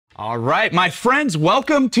All right, my friends,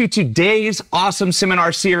 welcome to today's awesome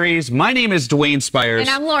seminar series. My name is Duane Spires. And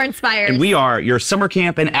I'm Duane Spires. And we are your summer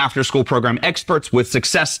camp and after school program experts with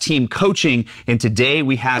Success Team Coaching. And today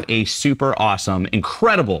we have a super awesome,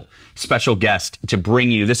 incredible special guest to bring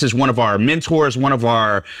you. This is one of our mentors, one of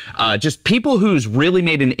our just people who's really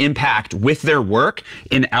made an impact with their work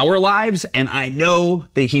in our lives. And I know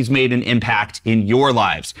that he's made an impact in your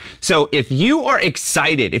lives. So if you are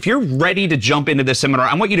excited, if you're ready to jump into this seminar,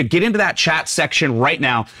 I want you to get into that chat section right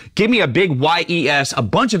now. Give me a big YES, a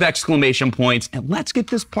bunch of exclamation points, and let's get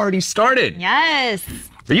this party started. Yes.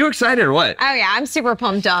 Are you excited or what? Oh, yeah, I'm super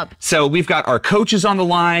pumped up. So we've got our coaches on the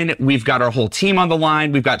line. We've got our whole team on the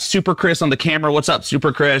line. We've got Super Chris on the camera. What's up,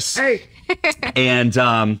 Super Chris? Hey.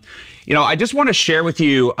 And, you know, I just want to share with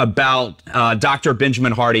you about Dr.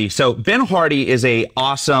 Benjamin Hardy. So Ben Hardy is an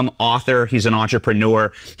awesome author. He's an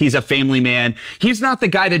entrepreneur. He's a family man. He's not the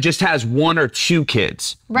guy that just has 1 or 2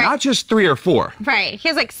 kids. Right. Not just 3 or 4. Right. He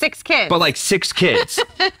has like 6 kids. But like 6 kids.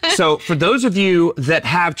 So for those of you that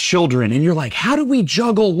have children and you're like, how do we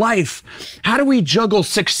juggle life? How do we juggle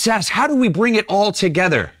success? How do we bring it all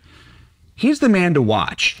together? He's the man to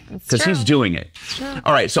watch because he's doing it.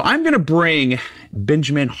 All right, so I'm going to bring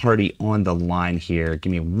Benjamin Hardy on the line here.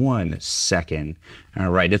 Give me 1 second. All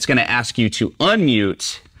right, it's going to ask you to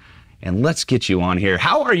unmute, and let's get you on here.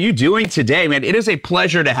 How are you doing today, man? It is a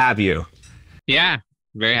pleasure to have you. Yeah,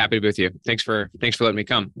 very happy to be with you. Thanks for letting me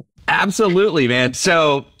come. Absolutely, man.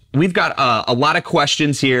 So we've got a lot of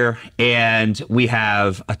questions here, and we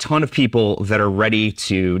have a ton of people that are ready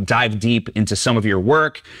to dive deep into some of your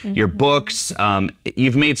work, your books.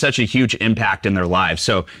 You've made such a huge impact in their lives.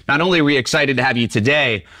 So not only are we excited to have you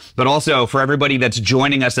today, but also for everybody that's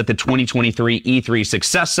joining us at the 2023 E3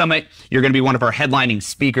 Success Summit, you're going to be one of our headlining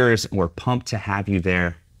speakers, and we're pumped to have you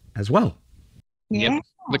there as well. Yeah. Yep.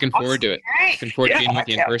 Looking forward to it. Looking forward to being with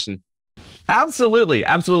you in person. Absolutely.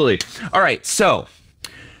 Absolutely. All right. So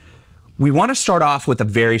we want to start off with a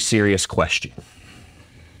very serious question.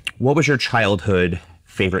 What was your childhood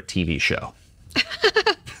favorite TV show?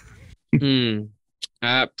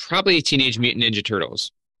 Probably Teenage Mutant Ninja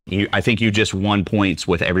Turtles. I think you just won points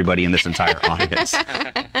with everybody in this entire audience.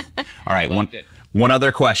 All right, one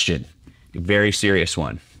other question, a very serious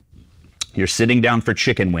one. You're sitting down for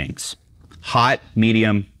chicken wings. Hot,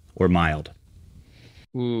 medium, or mild?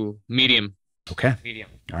 Ooh, medium. Okay. Medium.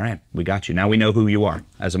 All right, we got you. Now we know who you are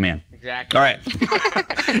as a man. Exactly. All right.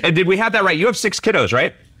 And did we have that right? You have 6 kiddos,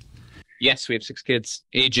 right? Yes, we have 6 kids,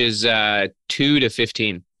 ages 2 to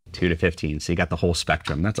 15. 2 to 15. So you got the whole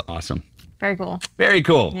spectrum. That's awesome. Very cool. Very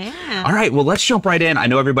cool. Yeah. All right, well, let's jump right in. I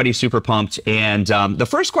know everybody's super pumped. And the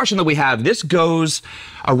first question that we have, this goes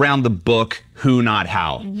around the book, Who Not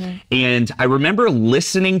How. And I remember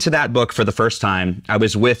listening to that book for the first time. I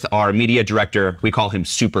was with our media director. We call him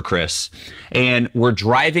Super Chris. And we're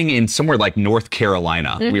driving in somewhere like North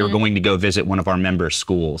Carolina. We were going to go visit one of our member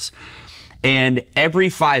schools. And every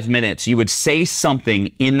 5 minutes, you would say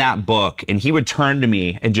something in that book, and he would turn to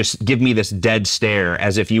me and just give me this dead stare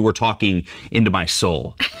as if you were talking into my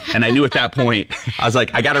soul. And I knew at that point, I was like,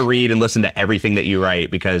 I got to read and listen to everything that you write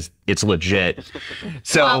because it's legit.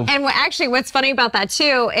 So, well, and actually, what's funny about that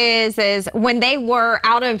too is when they were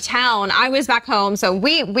out of town, I was back home. So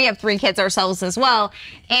we have 3 kids ourselves as well.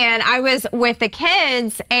 And I was with the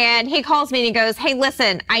kids, and he calls me and he goes, "Hey,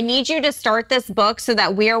 listen, I need you to start this book so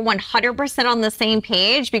that we are 100% on the same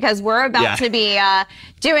page because we're about to be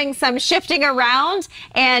doing some shifting around,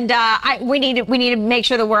 and we need to make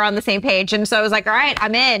sure that we're on the same page." And so I was like, "All right,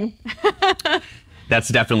 I'm in." That's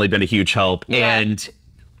definitely been a huge help. Yeah. And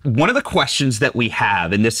one of the questions that we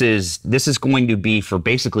have, and this is going to be for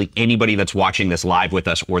basically anybody that's watching this live with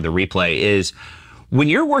us or the replay, is when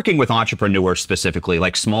you're working with entrepreneurs specifically,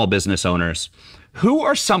 like small business owners, who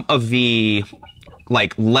are some of the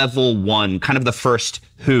like level 1, kind of the first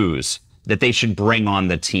who's that they should bring on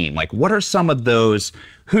the team? Like, what are some of those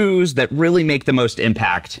who's that really make the most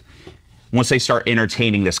impact once they start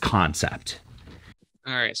entertaining this concept?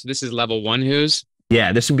 All right, so this is level 1 who's?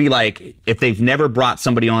 Yeah, this would be like if they've never brought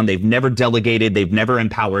somebody on, they've never delegated, they've never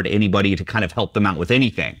empowered anybody to kind of help them out with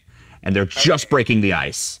anything, and they're just breaking the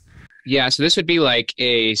ice. Yeah, so this would be like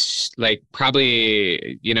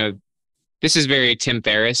probably, you know, this is very Tim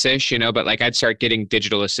Ferriss-ish, you know, but like I'd start getting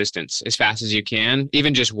digital assistants as fast as you can,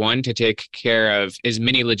 even just one to take care of as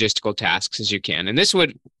many logistical tasks as you can. And this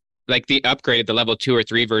would, like the upgrade, the level 2 or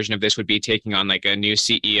 3 version of this would be taking on like a new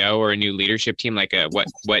CEO or a new leadership team, like a what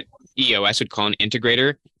EOS would call an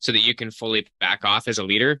integrator, so that you can fully back off as a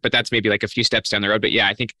leader. But that's maybe like a few steps down the road. But yeah,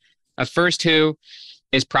 I think a first who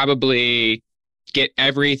is probably get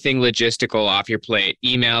everything logistical off your plate,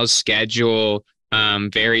 emails, schedule,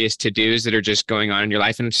 various to-dos that are just going on in your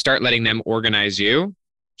life, and start letting them organize you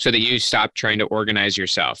so that you stop trying to organize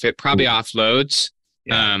yourself. It probably offloads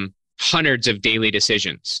hundreds of daily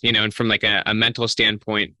decisions, and from like a mental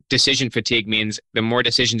standpoint, decision fatigue means the more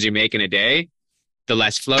decisions you make in a day, the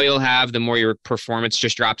less flow you'll have, the more your performance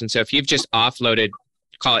just drops. And so if you've just offloaded,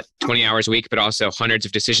 call it 20 hours a week, but also hundreds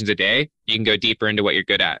of decisions a day, you can go deeper into what you're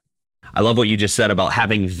good at. I love what you just said about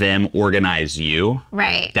having them organize you.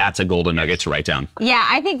 Right. That's a golden nugget to write down. Yeah,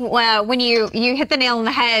 I think when you hit the nail on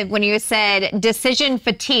the head when you said decision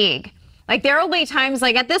fatigue. Like there will be times,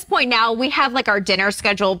 like at this point now, we have like our dinner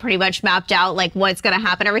schedule pretty much mapped out, like what's going to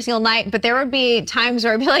happen every single night. But there would be times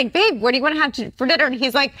where I'd be like, babe, what do you want to have for dinner? And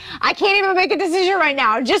he's like, I can't even make a decision right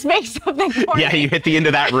now. Just make something for me. Yeah, you hit the end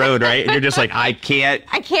of that road, right? And you're just like, I can't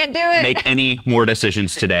do it. Make any more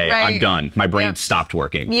decisions today. Right. I'm done. My brain stopped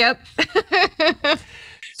working. Yep. I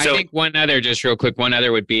think one other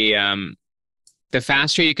would be the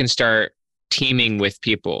faster you can start teaming with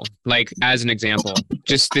people. Like as an example,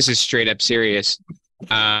 just this is straight up serious.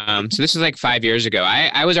 So this was like 5 years ago.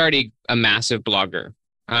 I was already a massive blogger.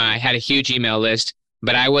 I had a huge email list,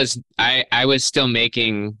 but I was still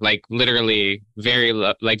making like literally very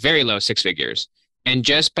low six figures. And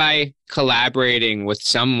just by collaborating with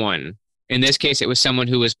someone, in this case, it was someone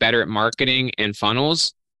who was better at marketing and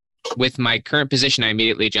funnels. With my current position, I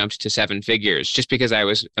immediately jumped to seven figures just because I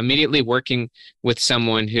was immediately working with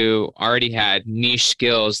someone who already had niche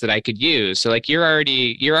skills that I could use. So like you're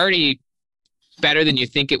already better than you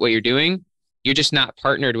think at what you're doing. You're just not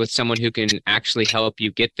partnered with someone who can actually help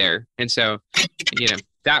you get there. And so,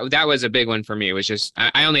 that was a big one for me. It was just,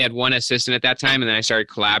 I only had one assistant at that time. And then I started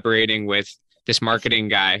collaborating with this marketing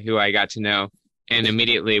guy who I got to know. And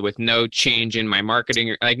immediately with no change in my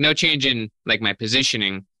marketing, like no change in like my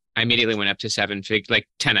positioning, I immediately went up to 10x.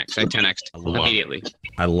 I 10x'd immediately.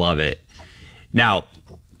 I love it. Now,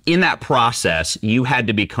 in that process, you had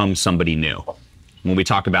to become somebody new. When we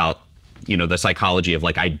talk about, the psychology of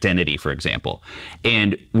like identity, for example,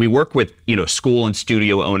 and we work with, school and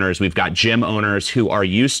studio owners. We've got gym owners who are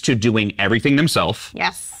used to doing everything themselves.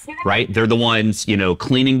 Yes. Right? They're the ones,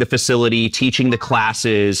 cleaning the facility, teaching the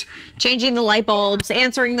classes, changing the light bulbs,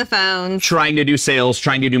 answering the phones, trying to do sales,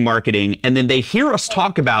 trying to do marketing. And then they hear us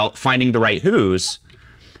talk about finding the right who's.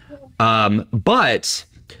 But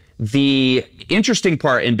the interesting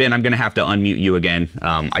part, and Ben, I'm going to have to unmute you again.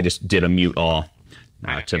 I just did a mute all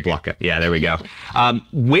to block it. Yeah, there we go.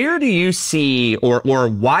 Where do you see, or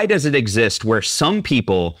why does it exist where some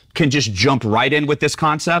people can just jump right in with this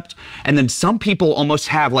concept, and then some people almost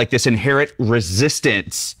have like this inherent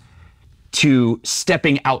resistance to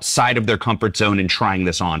stepping outside of their comfort zone and trying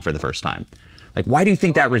this on for the first time? Like, why do you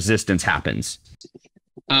think that resistance happens?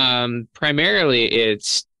 Primarily,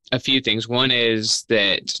 it's a few things. One is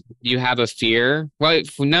that you have a fear. Well,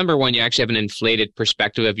 number one, you actually have an inflated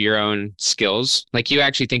perspective of your own skills. Like you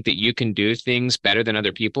actually think that you can do things better than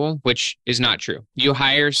other people, which is not true. You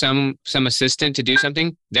hire some assistant to do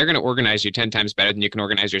something, they're going to organize you 10 times better than you can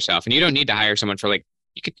organize yourself. And you don't need to hire someone for like,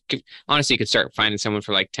 honestly, you could start finding someone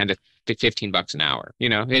for like 10 to $15 an hour,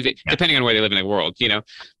 depending on where they live in the world,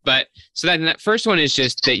 But so that first one is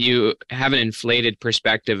just that you have an inflated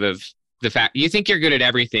perspective of the fact you think you're good at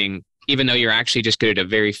everything, even though you're actually just good at a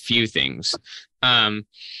very few things. So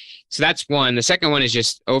that's one. The second one is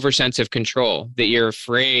just over sense of control, that you're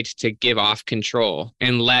afraid to give off control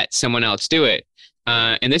and let someone else do it.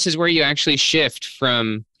 And this is where you actually shift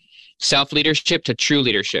from self-leadership to true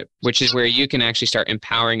leadership, which is where you can actually start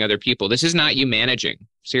empowering other people. This is not you managing.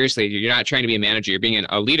 Seriously, you're not trying to be a manager. You're being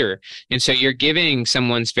a leader. And so you're giving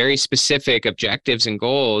someone's very specific objectives and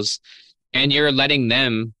goals, and you're letting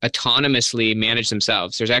them autonomously manage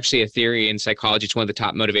themselves. There's actually a theory in psychology. It's one of the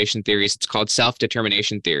top motivation theories. It's called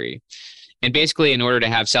self-determination theory. And basically, in order to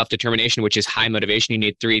have self-determination, which is high motivation, you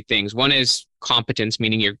need three things. One is competence,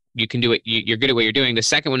 meaning you can do it. You're good at what you're doing. The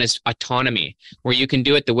second one is autonomy, where you can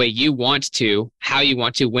do it the way you want to, how you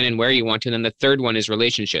want to, when and where you want to. And then the third one is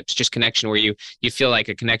relationships, just connection, where you feel like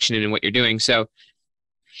a connection in what you're doing. So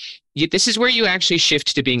this is where you actually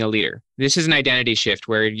shift to being a leader. This is an identity shift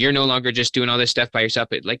where you're no longer just doing all this stuff by yourself,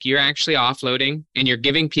 but like you're actually offloading and you're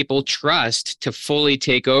giving people trust to fully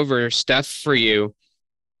take over stuff for you.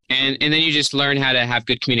 And then you just learn how to have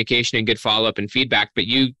good communication and good follow-up and feedback, but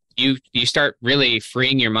you start really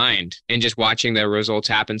freeing your mind and just watching the results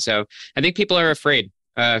happen. So I think people are afraid.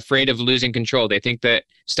 afraid of losing control. They think that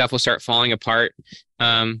stuff will start falling apart.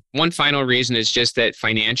 One final reason is just that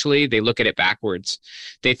financially, they look at it backwards.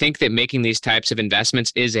 They think that making these types of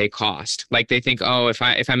investments is a cost. Like they think, oh, if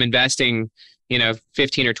I'm investing,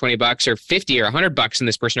 15 or 20 bucks or 50 or $100 in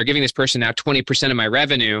this person, or giving this person now 20% of my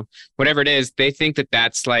revenue, whatever it is, they think that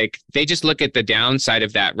that's like, they just look at the downside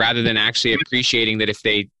of that rather than actually appreciating that if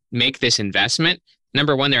they make this investment,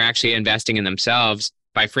 number one, they're actually investing in themselves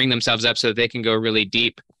by freeing themselves up so that they can go really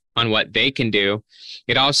deep on what they can do.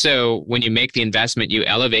 It also, when you make the investment, you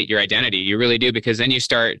elevate your identity. You really do, because then you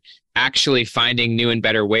start actually finding new and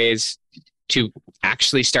better ways to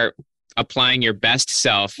actually start applying your best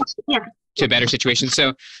self to better situations.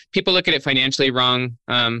 So people look at it financially wrong.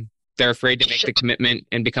 They're afraid to make the commitment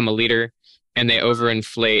and become a leader, and they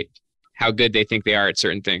overinflate how good they think they are at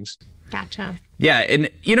certain things. Gotcha. Yeah, and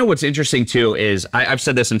what's interesting too is I've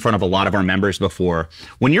said this in front of a lot of our members before.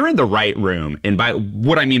 When you're in the right room, and by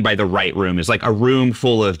what I mean by the right room is like a room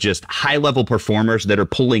full of just high-level performers that are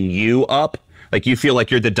pulling you up, like you feel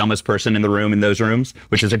like you're the dumbest person in the room in those rooms,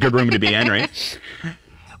 which is a good room to be in, right?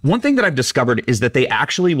 One thing that I've discovered is that they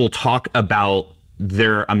actually will talk about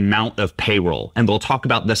their amount of payroll, and they'll talk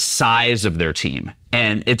about the size of their team.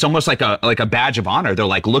 And it's almost like a badge of honor. They're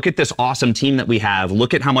like, look at this awesome team that we have.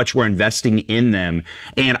 Look at how much we're investing in them.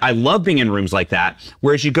 And I love being in rooms like that.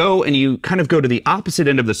 Whereas you go and you kind of go to the opposite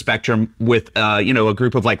end of the spectrum with, a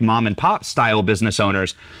group of like mom and pop style business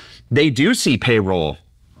owners. They do see payroll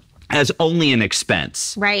as only an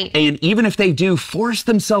expense. Right. And even if they do force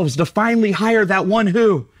themselves to finally hire that one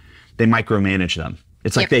who, they micromanage them.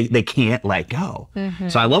 It's like they can't let go. Mm-hmm.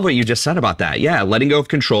 So I love what you just said about that. Yeah, letting go of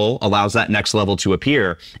control allows that next level to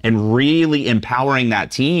appear, and really empowering that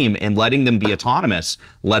team and letting them be autonomous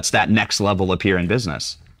lets that next level appear in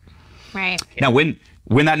business. Right. Now, when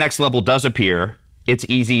that next level does appear, it's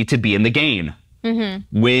easy to be in the gain.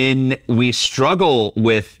 Mm-hmm. When we struggle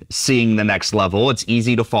with seeing the next level, it's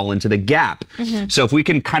easy to fall into the gap. Mm-hmm. So if we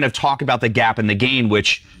can kind of talk about the gap and the gain,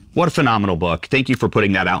 which, what a phenomenal book. Thank you for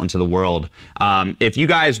putting that out into the world. If you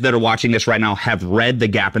guys that are watching this right now have read The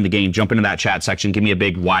Gap and the Gain, jump into that chat section. Give me a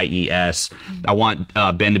big YES. I want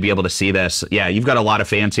Ben to be able to see this. Yeah, you've got a lot of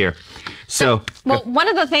fans here. So, well, one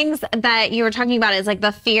of the things that you were talking about is like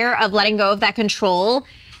the fear of letting go of that control.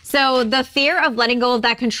 So the fear of letting go of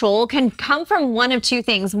that control can come from one of two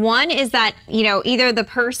things. One is that, either the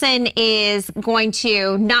person is going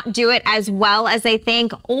to not do it as well as they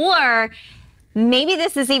think, or maybe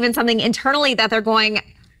this is even something internally that they're going,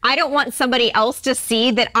 I don't want somebody else to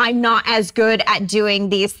see that I'm not as good at doing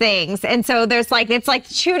these things. And so it's like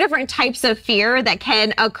two different types of fear that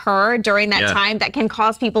can occur during that time that can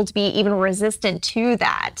cause people to be even resistant to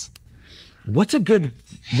that.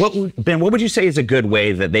 Ben, what would you say is a good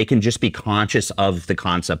way that they can just be conscious of the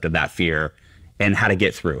concept of that fear and how to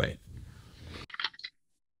get through it?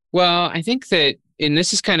 Well, I think that, and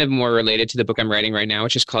this is kind of more related to the book I'm writing right now,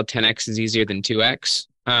 which is called 10X is Easier Than 2X.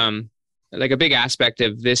 Like a big aspect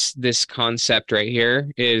of this concept right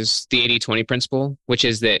here is the 80-20 principle, which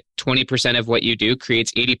is that 20% of what you do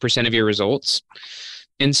creates 80% of your results.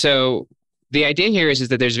 And so the idea here is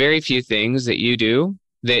that there's very few things that you do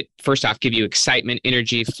that first off give you excitement,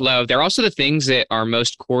 energy, flow. They're also the things that are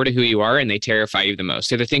most core to who you are, and they terrify you the most.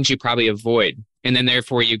 They're the things you probably avoid. And then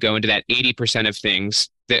therefore you go into that 80% of things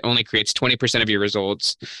that only creates 20% of your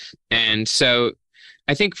results. And so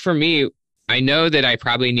I think for me, I know that I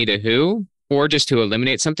probably need a who, or just to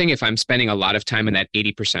eliminate something if I'm spending a lot of time in that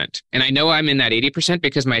 80%. And I know I'm in that 80%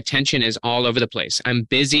 because my attention is all over the place. I'm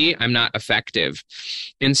busy, I'm not effective.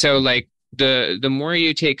 And so like the more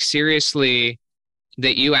you take seriously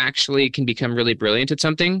that you actually can become really brilliant at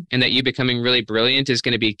something, and that you becoming really brilliant is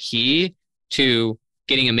going to be key to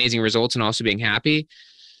getting amazing results and also being happy.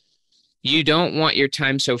 You don't want your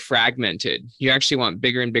time so fragmented. You actually want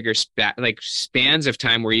bigger and bigger spans of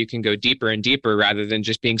time where you can go deeper and deeper rather than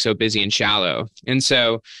just being so busy and shallow. And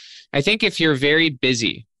so I think if you're very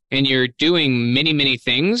busy and you're doing many, many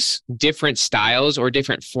things, different styles or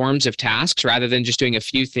different forms of tasks, rather than just doing a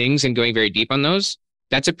few things and going very deep on those,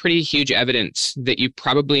 that's a pretty huge evidence that you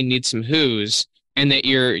probably need some who's, and that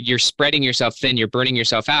you're spreading yourself thin, you're burning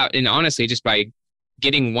yourself out. And honestly, just by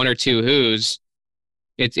getting one or two who's,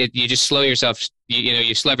 you just slow yourself,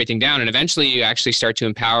 you slow everything down, and eventually you actually start to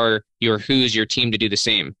empower your who's, your team, to do the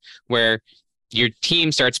same, where your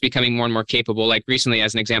team starts becoming more and more capable. Like recently,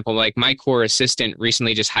 as an example, like my core assistant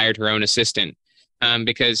recently just hired her own assistant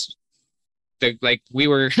because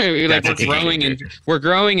we're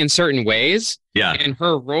growing in certain ways. Yeah. And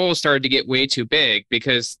her role started to get way too big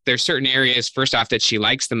because there's certain areas, first off, that she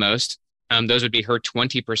likes the most. Those would be her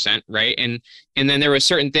 20%, right? And then there were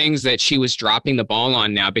certain things that she was dropping the ball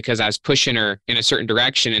on now because I was pushing her in a certain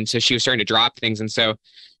direction. And so she was starting to drop things. And so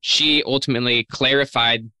she ultimately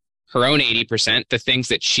clarified her own 80%, the things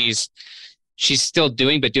that she's still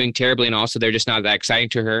doing, but doing terribly. And also they're just not that exciting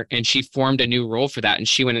to her. And she formed a new role for that. And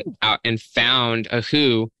she went out and found a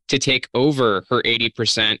who to take over her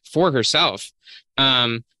 80% for herself.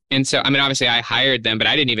 And so, I mean, obviously I hired them, but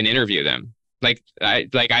I didn't even interview them.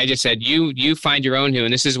 I just said, you find your own who,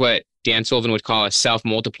 and this is what Dan Sullivan would call a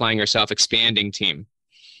self-multiplying or self-expanding team.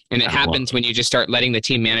 And it happens when you just start letting the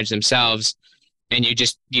team manage themselves, and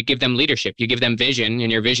you give them leadership, you give them vision,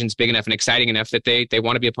 and your vision's big enough and exciting enough that they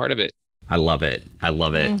want to be a part of it. I love it. I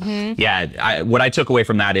love it. Yeah. What I took away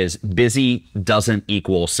from that is busy doesn't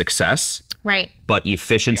equal success. Right. But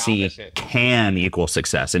efficiency can equal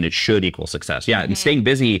success, and it should equal success. Yeah. And staying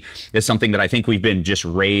busy is something that I think we've been just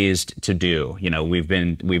raised to do. You know, we've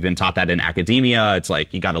been taught that in academia. It's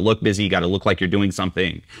like, you got to look busy, you got to look like you're doing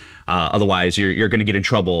something. Otherwise you're going to get in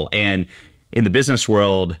trouble. And in the business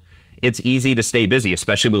world, it's easy to stay busy,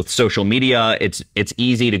 especially with social media. It's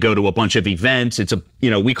easy to go to a bunch of events.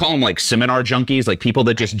 We call them like seminar junkies, like people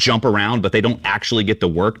that just jump around, but they don't actually get the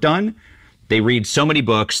work done. They read so many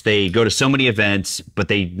books, they go to so many events, but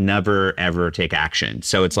they never, ever take action.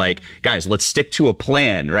 So it's like, guys, let's stick to a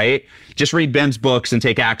plan, right? Just read Ben's books and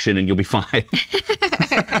take action and you'll be fine.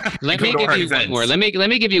 Let me give you one more. Let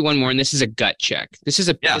me give you one more. And this is a gut check. This is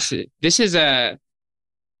a,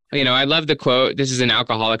 I love the quote. This is an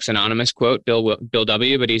Alcoholics Anonymous quote, Bill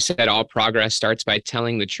W., but he said, all progress starts by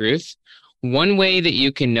telling the truth. One way that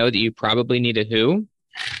you can know that you probably need a who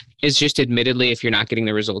is just admittedly if you're not getting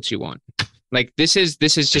the results you want. Like this is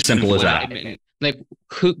just simple as that. Like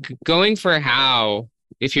going for how,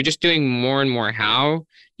 if you're just doing more and more how,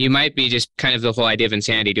 you might be just kind of the whole idea of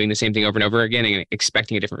insanity, doing the same thing over and over again and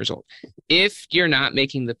expecting a different result. If you're not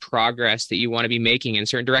making the progress that you want to be making in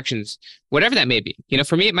certain directions, whatever that may be,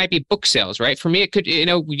 for me, it might be book sales, right? For me, it could,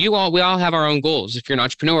 we all have our own goals if you're an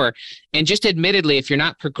entrepreneur. And just admittedly, if you're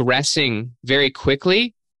not progressing very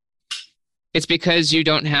quickly, it's because you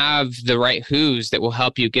don't have the right who's that will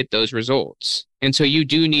help you get those results. And so you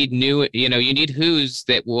do need you need who's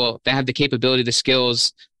that have the capability, the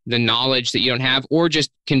skills, the knowledge that you don't have, or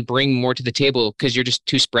just can bring more to the table because you're just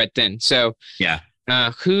too spread thin. So yeah,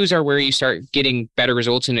 who's are where you start getting better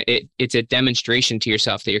results. And it's a demonstration to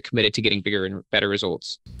yourself that you're committed to getting bigger and better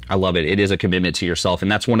results. I love it. It is a commitment to yourself.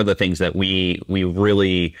 And that's one of the things that we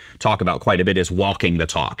really talk about quite a bit is walking the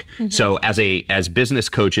talk. So as business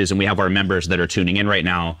coaches, and we have our members that are tuning in right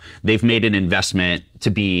now, they've made an investment to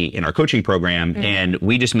be in our coaching program. And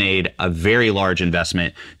we just made a very large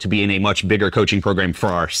investment to be in a much bigger coaching program for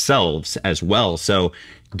ourselves as well. So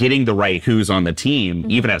getting the right who's on the team,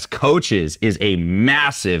 even as coaches, is a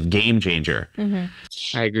massive game changer.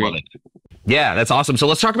 I agree. Yeah, that's awesome. So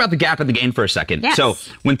let's talk about the gap and the gain for a second. Yes. So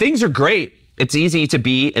when things are great, it's easy to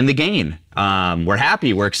be in the gain. We're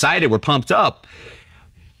happy, we're excited, we're pumped up.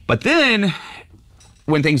 But then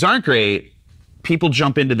when things aren't great, people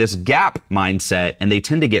jump into this gap mindset and they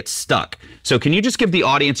tend to get stuck. So can you just give the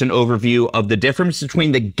audience an overview of the difference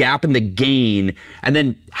between the gap and the gain? And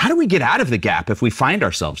then how do we get out of the gap if we find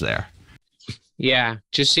ourselves there? Yeah,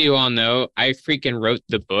 just so you all know, I freaking wrote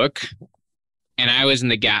the book and I was in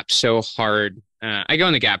the gap so hard. I go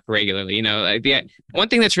in the gap regularly. One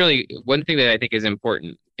thing that I think is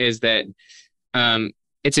important is that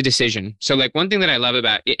it's a decision. So like one thing that I love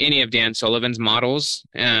about any of Dan Sullivan's models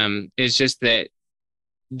is just that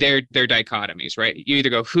they're dichotomies, right? You either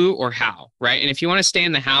go who or how, right? And if you want to stay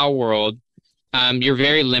in the how world, you're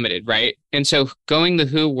very limited, right? And so going the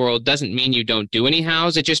who world doesn't mean you don't do any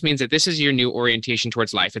hows. It just means that this is your new orientation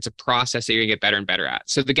towards life. It's a process that you're gonna get better and better at.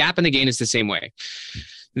 So the gap and the gain is the same way.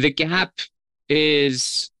 The gap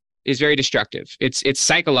is very destructive. It's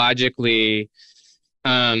psychologically,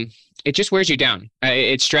 it just wears you down.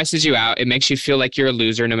 It stresses you out. It makes you feel like you're a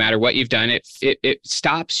loser no matter what you've done. It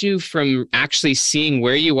stops you from actually seeing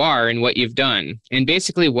where you are and what you've done. And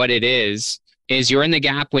basically what it is you're in the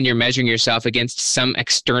gap when you're measuring yourself against some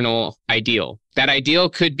external ideal. That ideal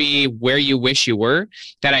could be where you wish you were.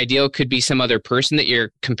 That ideal could be some other person that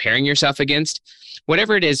you're comparing yourself against.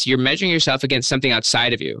 Whatever it is, you're measuring yourself against something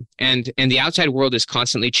outside of you. And the outside world is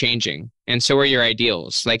constantly changing. And so are your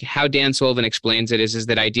ideals. Like how Dan Sullivan explains it is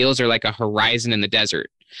that ideals are like a horizon in the desert.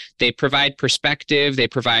 They provide perspective. They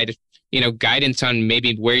provide, guidance on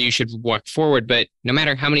maybe where you should walk forward. But no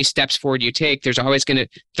matter how many steps forward you take, you're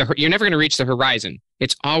never going to reach the horizon.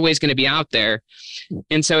 It's always going to be out there.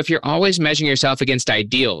 And so if you're always measuring yourself against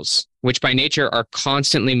ideals, which by nature are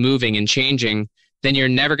constantly moving and changing, then you're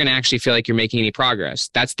never going to actually feel like you're making any progress.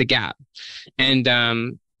 That's the gap.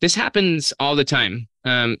 And this happens all the time.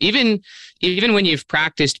 Even when you've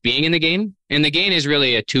practiced being in the game, and the game is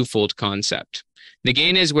really a twofold concept. The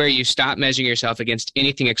game is where you stop measuring yourself against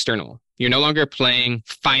anything external. You're no longer playing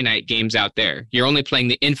finite games out there. You're only playing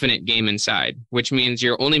the infinite game inside, which means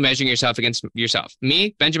you're only measuring yourself against yourself.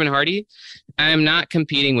 Me, Benjamin Hardy, I am not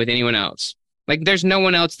competing with anyone else. Like, there's no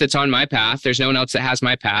one else that's on my path. There's no one else that has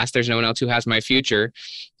my past. There's no one else who has my future.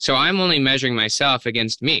 So I'm only measuring myself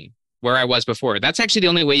against me, where I was before. That's actually the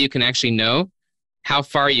only way you can actually know how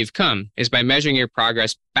far you've come, is by measuring your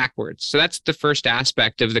progress backwards. So that's the first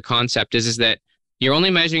aspect of the concept, is that you're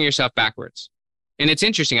only measuring yourself backwards. And it's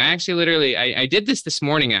interesting. I actually literally, I did this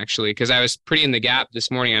morning, actually, because I was pretty in the gap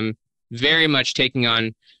this morning. I'm very much taking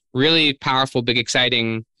on really powerful, big,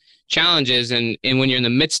 exciting challenges. And when you're in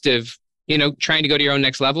the midst of, trying to go to your own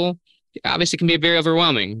next level, obviously it can be very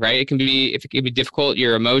overwhelming, right? If it can be difficult,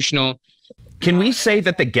 you're emotional. Can we say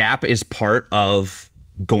that the gap is part of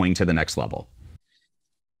going to the next level?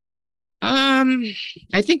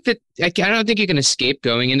 I think that I don't think you can escape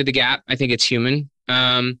going into the gap. I think it's human.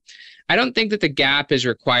 I don't think that the gap is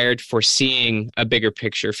required for seeing a bigger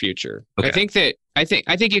picture future. Okay. I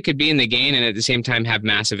think you could be in the game and at the same time have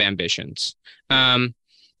massive ambitions. But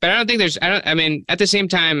I don't think at the same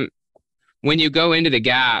time, when you go into the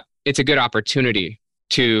gap, it's a good opportunity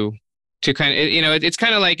to kind of, it's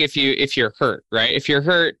kind of like if you're hurt, right? If you're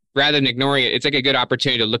hurt, rather than ignoring it, it's like a good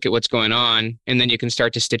opportunity to look at what's going on, and then you can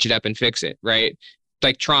start to stitch it up and fix it, right?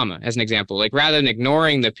 Like trauma, as an example, like rather than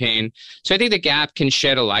ignoring the pain. So I think the gap can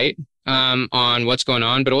shed a light on what's going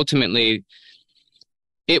on, but ultimately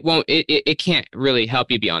it can't really help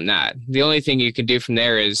you beyond that. The only thing you can do from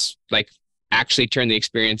there is like actually turn the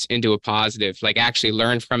experience into a positive, like actually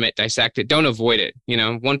learn from it, dissect it, don't avoid it.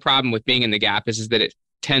 One problem with being in the gap is that it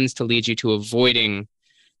tends to lead you to avoiding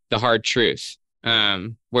the hard truth.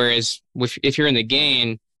 Whereas if you're in the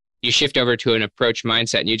game, you shift over to an approach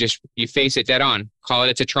mindset and you face it dead on. Call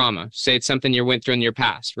it's a trauma. Say it's something you went through in your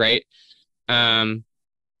past, right?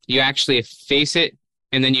 You actually face it,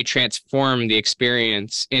 and then you transform the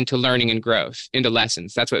experience into learning and growth, into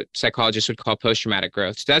lessons. That's what psychologists would call post-traumatic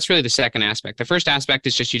growth. So that's really the second aspect. The first aspect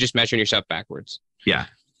is you just measuring yourself backwards. Yeah.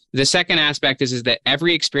 The second aspect is that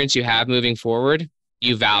every experience you have moving forward,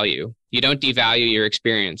 you value. You don't devalue your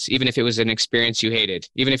experience, even if it was an experience you hated,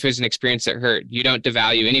 even if it was an experience that hurt. You don't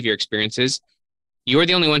devalue any of your experiences. You're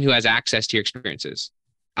the only one who has access to your experiences.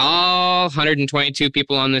 All 122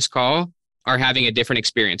 people on this call are having a different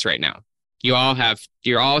experience right now.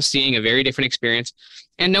 You're all seeing a very different experience,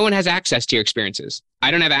 and no one has access to your experiences. I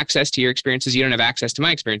don't have access to your experiences. You don't have access to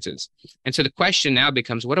my experiences. And so the question now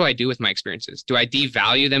becomes, what do I do with my experiences? Do I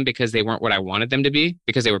devalue them because they weren't what I wanted them to be,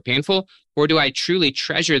 because they were painful? Or do I truly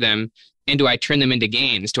treasure them, and do I turn them into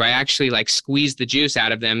gains? Do I actually squeeze the juice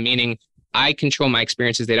out of them, meaning I control my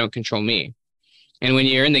experiences, they don't control me? And when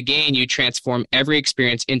you're in the game, you transform every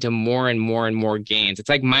experience into more and more and more gains. It's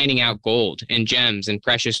like mining out gold and gems and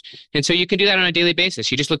precious. And so you can do that on a daily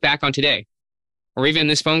basis. You just look back on today, or even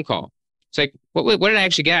this phone call. It's like, what did I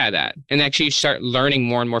actually get out of that? And actually you start learning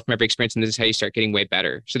more and more from every experience, and this is how you start getting way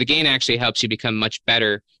better. So the game actually helps you become much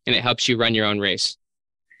better, and it helps you run your own race.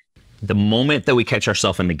 The moment that we catch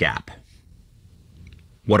ourselves in the gap,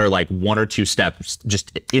 what are one or two steps,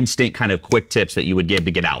 just instant kind of quick tips that you would give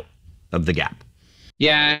to get out of the gap?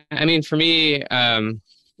 Yeah, I mean, for me,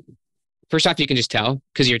 first off, you can just tell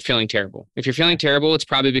because you're feeling terrible. If you're feeling terrible, it's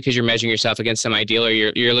probably because you're measuring yourself against some ideal, or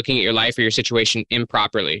you're looking at your life or your situation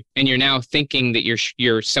improperly, and you're now thinking that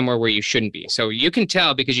you're somewhere where you shouldn't be. So you can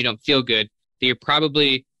tell because you don't feel good that you're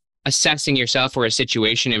probably assessing yourself or a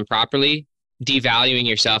situation improperly, devaluing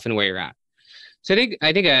yourself and where you're at. So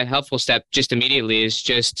I think a helpful step just immediately is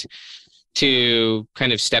just to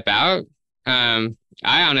kind of step out. I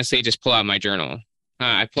honestly just pull out my journal.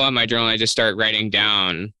 I pull out my journal and I just start writing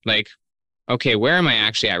down, okay, where am I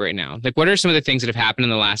actually at right now? What are some of the things that have happened in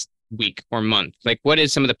the last week or month? What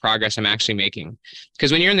is some of the progress I'm actually making?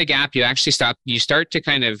 Because when you're in the gap, you start to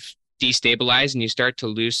kind of destabilize, and you start to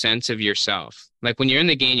lose sense of yourself. When you're in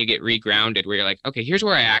the game, you get regrounded, where you're like, okay, here's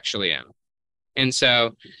where I actually am. And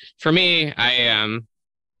so for me, I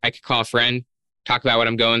could call a friend, talk about what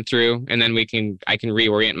I'm going through, and then I can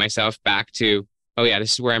reorient myself back to, oh yeah,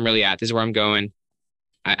 this is where I'm really at. This is where I'm going.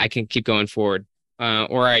 I can keep going forward. So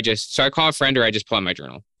I call a friend, or I just pull out my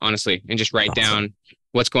journal, honestly, and just write down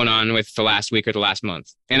what's going on with the last week or the last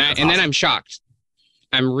month. And then I'm shocked.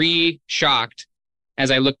 I'm shocked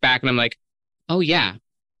as I look back, and I'm like, oh yeah,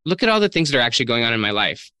 look at all the things that are actually going on in my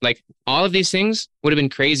life. All of these things would have been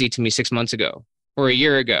crazy to me 6 months ago or a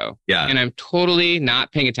year ago. Yeah. And I'm totally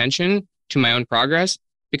not paying attention to my own progress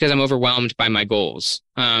because I'm overwhelmed by my goals,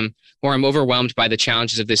 or I'm overwhelmed by the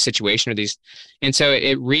challenges of this situation or these. And so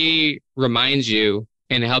it reminds you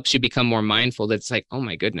and it helps you become more mindful that it's like, oh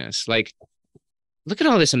my goodness, like, look at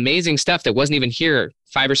all this amazing stuff that wasn't even here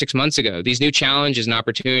 5 or 6 months ago. These new challenges and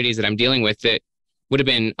opportunities that I'm dealing with that would have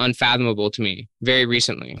been unfathomable to me very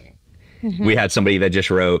recently. Mm-hmm. We had somebody that just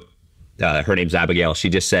wrote, her name's Abigail. She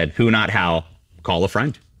just said, who, not how, call a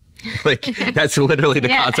friend. Like, that's literally the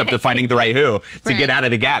concept of finding the right who to get out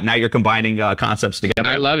of the gap. Now you're combining concepts together.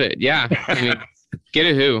 I love it. Yeah. I mean, get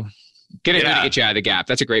a who. Get a who to get you out of the gap.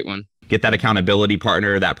 That's a great one. Get that accountability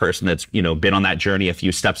partner, that person that's, you know, been on that journey a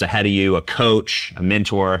few steps ahead of you, a coach, a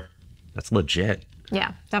mentor. That's legit.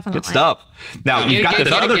 Yeah, definitely. Good stuff. Now, you've got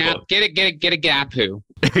this other book. Get a gap who.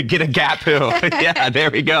 Get a gap who. Yeah,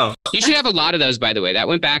 there we go. You should have a lot of those, by the way. That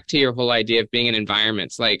went back to your whole idea of being in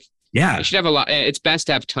environments. Like, yeah, you should have a lot. It's best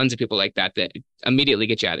to have tons of people like that that immediately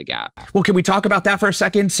get you out of the gap. Well, can we talk about that for a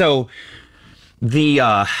second? So the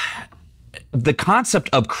concept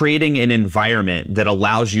of creating an environment that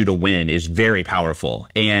allows you to win is very powerful.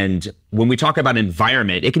 And when we talk about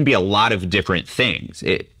environment, it can be a lot of different things,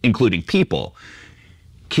 including people.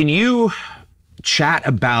 Can you chat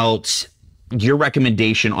about your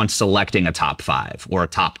recommendation on selecting a top 5 or a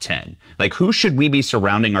top 10? Like, who should we be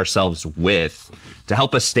surrounding ourselves with to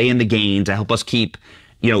help us stay in the game, to help us keep,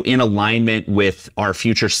 you know, in alignment with our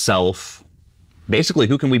future self? Basically,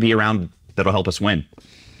 who can we be around that'll help us win?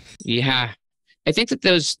 Yeah. I think that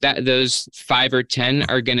those 5 or 10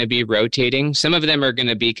 are going to be rotating. Some of them are going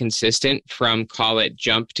to be consistent from, call it,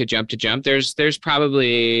 jump to jump to jump. There's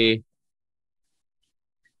probably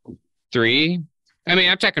 3. I mean,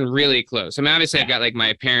 I'm talking really close. I mean, obviously I've got like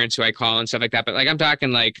my parents who I call and stuff like that, but like I'm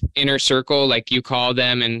talking like inner circle, like you call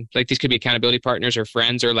them and like these could be accountability partners or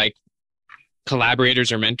friends or like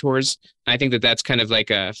collaborators or mentors. I think that that's kind of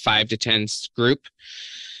like a 5 to 10 group.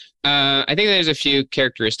 I think there's a few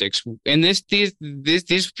characteristics, and these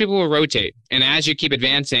people will rotate. And as you keep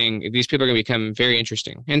advancing, these people are going to become very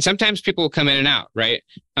interesting. And sometimes people will come in and out, right?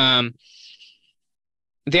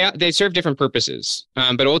 They serve different purposes,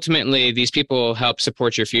 but ultimately these people help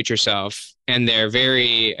support your future self, and they're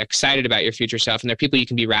very excited about your future self. And they're people you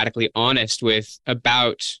can be radically honest with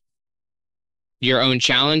about your own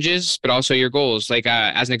challenges, but also your goals. Like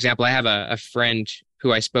as an example, I have a friend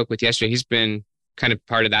who I spoke with yesterday. He's been kind of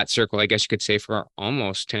part of that circle, I guess you could say, for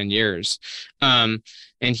almost 10 years. And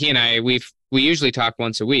he and I, we usually talk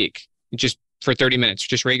once a week, just for 30 minutes,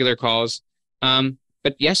 just regular calls.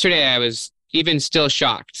 But yesterday I was even still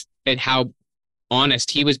shocked at how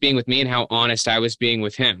honest he was being with me and how honest I was being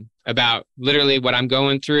with him about literally what I'm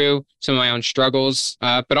going through, some of my own struggles,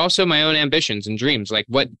 but also my own ambitions and dreams, like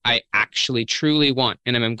what I actually truly want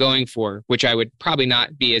and I'm going for, which I would probably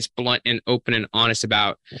not be as blunt and open and honest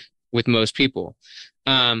about with most people.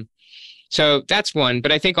 So that's one.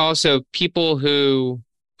 But I think also people who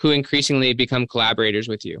increasingly become collaborators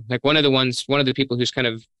with you. Like one of the people who's kind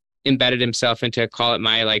of embedded himself into, call it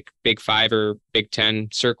my like big 5 or big 10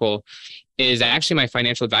 circle, is actually my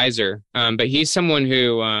financial advisor. But he's someone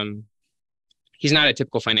who, he's not a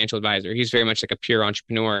typical financial advisor. He's very much like a pure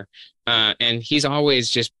entrepreneur. And he's always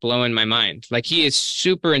just blowing my mind. Like he is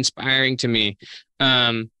super inspiring to me.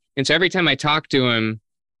 And so every time I talk to him,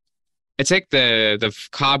 it's like the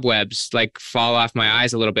cobwebs like fall off my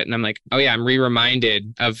eyes a little bit. And I'm like, oh yeah, I'm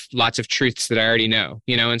reminded of lots of truths that I already know,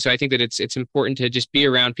 you know? And so I think that it's important to just be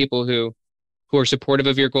around people who are supportive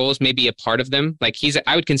of your goals, maybe a part of them. Like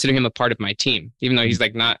I would consider him a part of my team, even though he's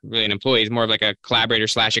like not really an employee. He's more of like a collaborator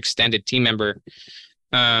 / extended team member.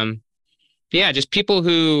 Yeah, just people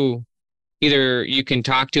who either you can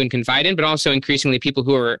talk to and confide in, but also increasingly people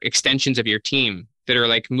who are extensions of your team that are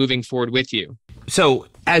like moving forward with you. So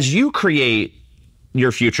as you create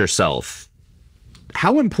your future self,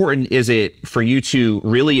 how important is it for you to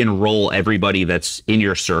really enroll everybody that's in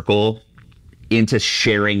your circle into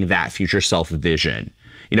sharing that future self vision?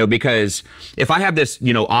 You know, because if I have this,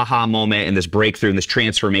 you know, aha moment and this breakthrough and this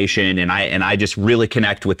transformation, and I just really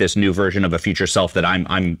connect with this new version of a future self that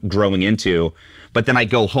I'm growing into, but then I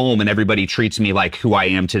go home and everybody treats me like who I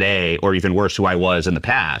am today, or even worse, who I was in the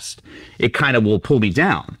past, it kind of will pull me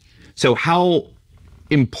down. So how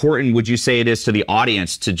important would you say it is to the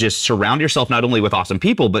audience to just surround yourself not only with awesome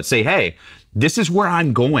people, but say, hey, this is where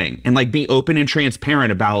I'm going, and like be open and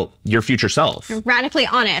transparent about your future self? Radically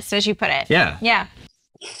honest, as you put it. Yeah. Yeah.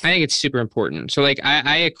 I think it's super important. So like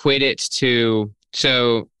I equate it to,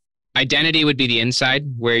 so identity would be the inside,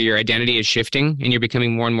 where your identity is shifting and you're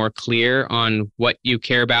becoming more and more clear on what you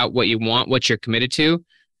care about, what you want, what you're committed to.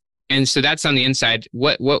 And so that's on the inside.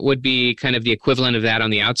 What would be kind of the equivalent of that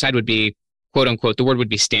on the outside would be quote unquote, the word would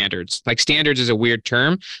be standards. Like standards is a weird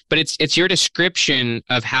term, but it's your description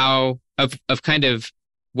of of kind of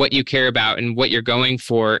what you care about and what you're going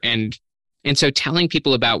for. And so telling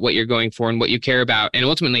people about what you're going for and what you care about and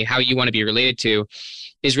ultimately how you want to be related to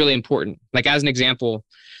is really important. Like as an example,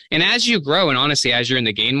 and as you grow and honestly, as you're in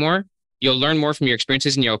the game more, you'll learn more from your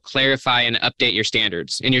experiences and you'll clarify and update your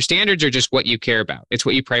standards. And your standards are just what you care about. It's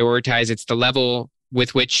what you prioritize. It's the level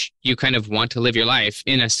with which you kind of want to live your life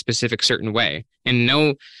in a specific certain way. And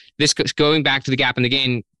this going back to the gap in the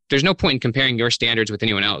gain, there's no point in comparing your standards with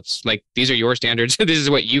anyone else. Like these are your standards. This is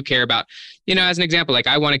what you care about. You know, as an example, like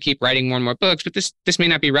I want to keep writing more and more books, but this may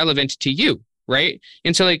not be relevant to you, right?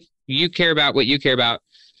 And so like you care about what you care about.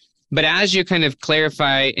 But as you kind of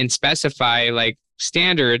clarify and specify like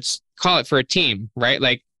standards, call it for a team, right?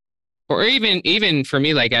 Like, or even for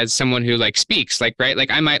me, like as someone who like speaks, like, right?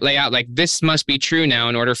 Like I might lay out like, this must be true now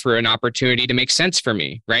in order for an opportunity to make sense for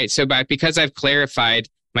me, right? So because I've clarified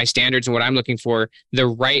my standards and what I'm looking for, the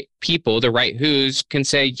right people, the right who's can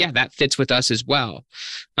say, yeah, that fits with us as well.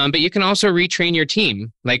 But you can also retrain your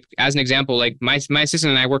team. Like as an example, like my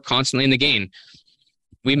assistant and I work constantly in the game.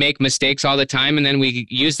 We make mistakes all the time. And then we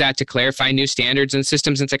use that to clarify new standards and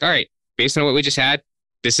systems. And it's like, all right, based on what we just had,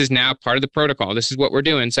 this is now part of the protocol. This is what we're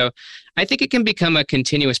doing. So I think it can become a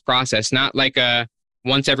continuous process, not like a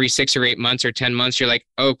once every 6 or 8 months or 10 months, you're like,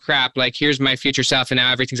 oh crap, like here's my future self and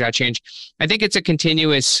now everything's got to change. I think it's a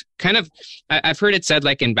continuous kind of, I've heard it said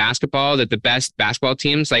like in basketball that the best basketball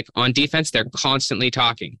teams, like on defense, they're constantly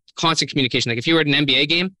talking, constant communication. Like if you were at an NBA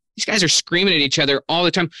game, these guys are screaming at each other all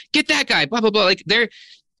the time. Get that guy, blah, blah, blah. Like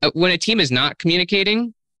when a team is not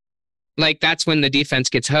communicating, like that's when the defense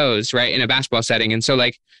gets hosed, right? In a basketball setting. And so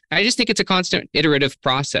like, I just think it's a constant iterative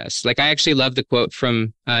process. Like I actually love the quote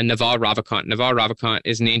from Naval Ravikant. Naval Ravikant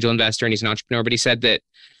is an angel investor and he's an entrepreneur, but he said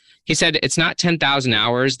it's not 10,000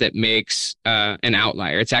 hours that makes an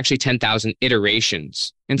outlier. It's actually 10,000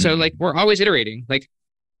 iterations. And so like, we're always iterating. Like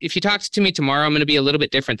if you talk to me tomorrow, I'm going to be a little bit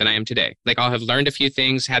different than I am today. Like I'll have learned a few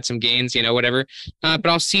things, had some gains, you know, whatever, but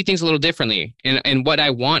I'll see things a little differently. And what I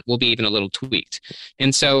want will be even a little tweaked.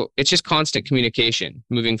 And so it's just constant communication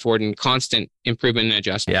moving forward and constant improvement and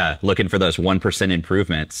adjustment. Yeah. Looking for those 1%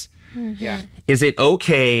 improvements. Mm-hmm. Yeah. Is it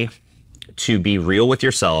okay to be real with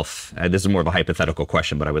yourself? This is more of a hypothetical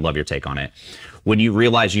question, but I would love your take on it. When you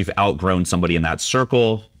realize you've outgrown somebody in that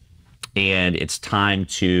circle and it's time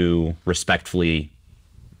to respectfully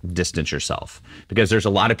distance yourself, because there's a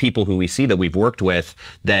lot of people who we see that we've worked with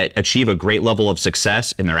that achieve a great level of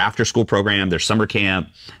success in their after school program, their summer camp,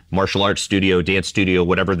 martial arts studio, dance studio,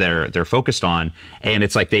 whatever they're focused on. And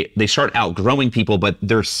it's like they start outgrowing people, but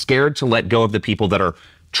they're scared to let go of the people that are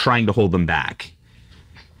trying to hold them back.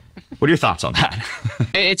 What are your thoughts on that?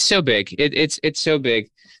 It's so big. It's so big.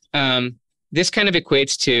 This kind of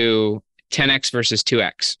equates to 10x versus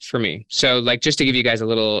 2x for me. So like, just to give you guys a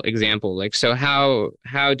little example, like, so how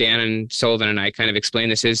Dan and Sullivan and I kind of explain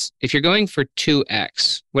this is if you're going for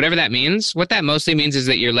 2x, whatever that means, what that mostly means is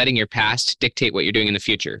that you're letting your past dictate what you're doing in the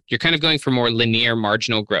future. You're kind of going for more linear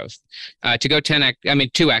marginal growth. To go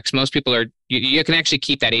 2x, most people are, you can actually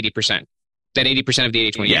keep that 80%. That 80% of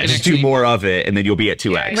the 80-20. Yeah, just do more of it and then you'll be at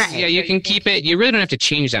 2x. Right. Yeah, you can keep it. You really don't have to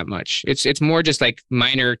change that much. It's more just like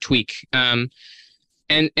minor tweak.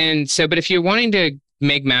 And so, but if you're wanting to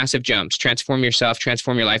make massive jumps, transform yourself,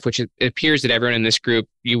 transform your life, which it appears that everyone in this group,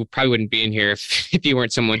 you probably wouldn't be in here if you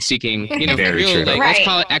weren't someone seeking, you know, real, like, let's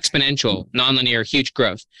call it exponential, nonlinear, huge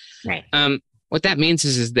growth. Right. What that means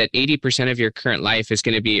is that 80% of your current life is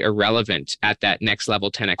going to be irrelevant at that next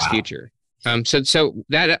level 10x future. So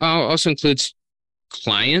that also includes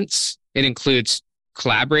clients. It includes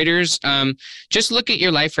collaborators. Just look at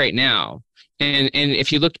your life right now. And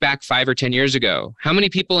if you looked back 5 or 10 years ago, how many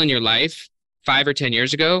people in your life 5 or 10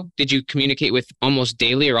 years ago did you communicate with almost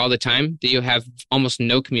daily or all the time that you have almost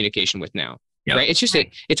no communication with now? Yep. Right? It's just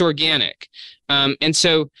it's organic. And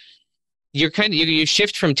so you're you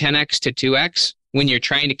shift from 10x to 2x when you're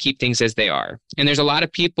trying to keep things as they are. And there's a lot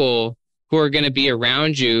of people who are going to be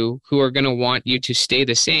around you who are going to want you to stay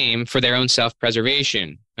the same for their own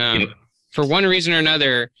self-preservation. For one reason or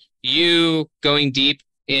another, you going deep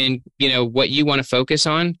in, you know, what you want to focus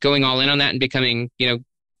on, going all in on that and becoming, you know,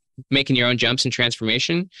 making your own jumps and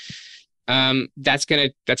transformation, that's going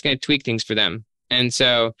to tweak things for them. And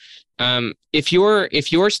so if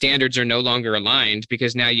your standards are no longer aligned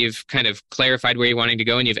because now you've kind of clarified where you're wanting to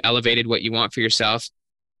go and you've elevated what you want for yourself,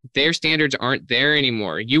 their standards aren't there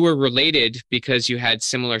anymore. You were related because you had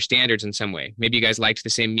similar standards in some way. Maybe you guys liked the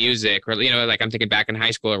same music or, you know, like I'm thinking back in high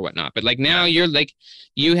school or whatnot, but like now you're like,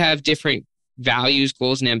 you have different values,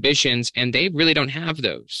 goals, and ambitions, and they really don't have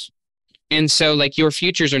those. And so like your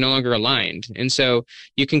futures are no longer aligned. And so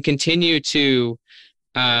you can continue to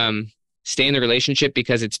stay in the relationship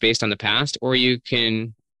because it's based on the past, or you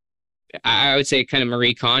can, I would say, kind of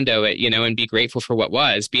Marie Kondo it, and be grateful for what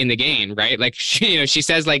was, be in the gain, right? Like, she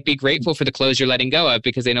says, like, be grateful for the clothes you're letting go of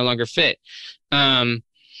because they no longer fit. I'll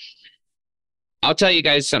tell you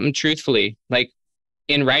guys something truthfully, like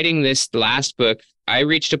in writing this last book, I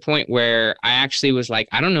reached a point where I actually was like,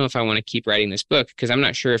 I don't know if I want to keep writing this book because I'm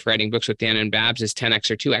not sure if writing books with Dana and Babs is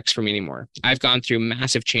 10x or 2x for me anymore. I've gone through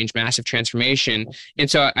massive change, massive transformation. And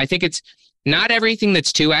so I think it's not everything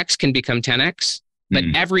that's 2x can become 10x, but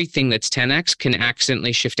everything that's 10x can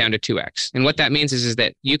accidentally shift down to 2x. And what that means is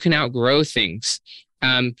that you can outgrow things.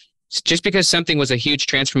 Just because something was a huge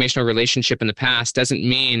transformational relationship in the past doesn't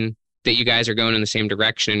mean that you guys are going in the same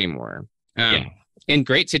direction anymore. In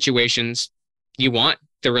great situations, you want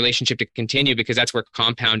the relationship to continue because that's where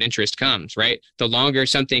compound interest comes, right? The longer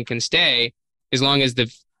something can stay, as long as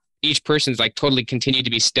each person's like totally continue to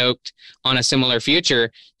be stoked on a similar future,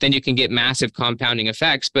 then you can get massive compounding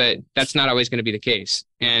effects, but that's not always going to be the case.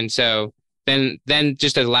 And so then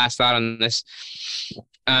just as a last thought on this,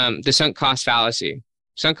 the sunk cost fallacy.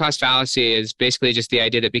 Sunk cost fallacy is basically just the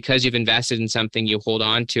idea that because you've invested in something, you hold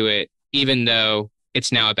on to it, even though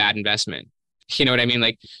it's now a bad investment. You know what I mean?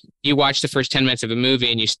 Like you watch the first 10 minutes of a movie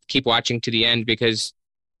and you keep watching to the end because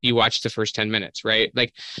you watched the first 10 minutes, right?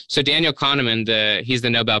 Like, so Daniel Kahneman, he's the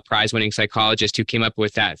Nobel Prize winning psychologist who came up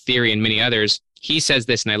with that theory and many others. He says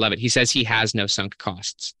this, and I love it. He says he has no sunk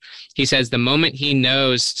costs. He says the moment he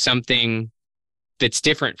knows something that's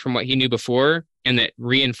different from what he knew before and that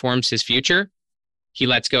reinforms his future, he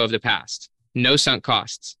lets go of the past. No sunk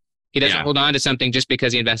costs. He doesn't hold on to something just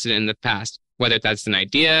because he invested in the past, whether that's an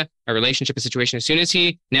idea, a relationship, a situation. As soon as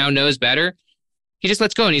he now knows better, he just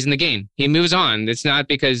lets go and he's in the game. He moves on. It's not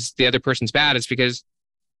because the other person's bad. It's because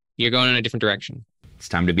you're going in a different direction. It's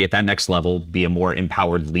time to be at that next level, be a more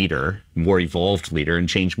empowered leader, more evolved leader, and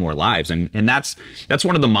change more lives. And that's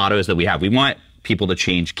one of the mottos that we have. We want people to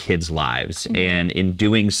change kids' lives. And in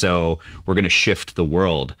doing so, we're going to shift the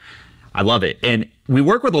world. I love it. And we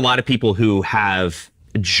work with a lot of people who have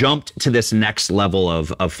jumped to this next level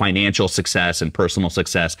of financial success and personal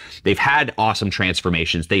success. They've had awesome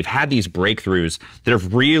transformations. They've had these breakthroughs that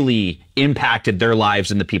have really impacted their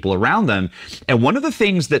lives and the people around them. And one of the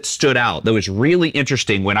things that stood out that was really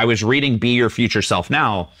interesting when I was reading Be Your Future Self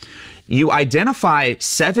Now, you identify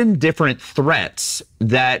 7 different threats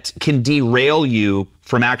that can derail you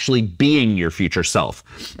from actually being your future self.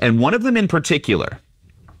 And one of them in particular,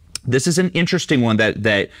 this is an interesting one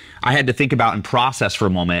that I had to think about and process for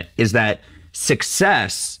a moment, is that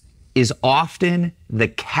success is often the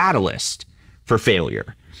catalyst for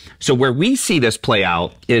failure. So where we see this play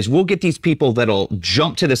out is we'll get these people that'll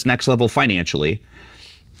jump to this next level financially.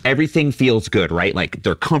 Everything feels good, right? Like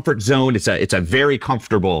their comfort zone, it's a very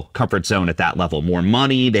comfortable comfort zone at that level. More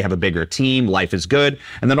money, they have a bigger team, life is good.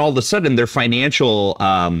 And then all of a sudden their financial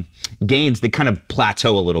gains, they kind of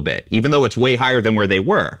plateau a little bit, even though it's way higher than where they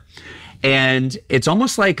were. And it's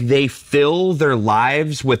almost like they fill their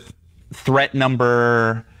lives with threat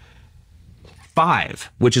number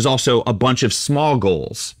 5, which is also a bunch of small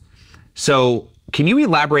goals. So can you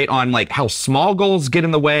elaborate on like how small goals get in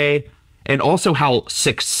the way, and also how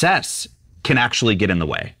success can actually get in the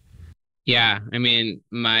way? Yeah, I mean,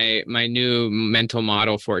 my new mental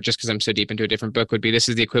model for it, just because I'm so deep into a different book, would be this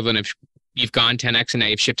is the equivalent of you've gone 10x and now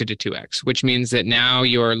you've shifted to 2x, which means that now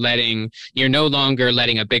you're no longer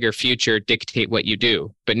letting a bigger future dictate what you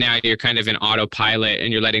do, but now you're kind of in autopilot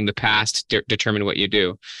and you're letting the past determine what you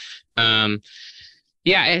do.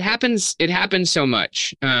 Yeah, it happens so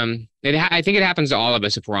much. I think it happens to all of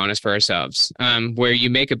us if we're honest for ourselves, where you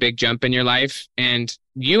make a big jump in your life and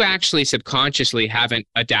you actually subconsciously haven't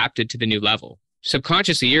adapted to the new level.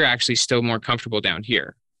 Subconsciously, you're actually still more comfortable down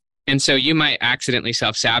here. And so you might accidentally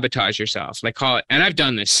self-sabotage yourself, like call it, and I've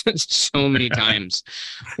done this so many times,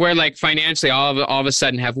 where like financially all of a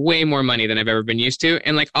sudden have way more money than I've ever been used to.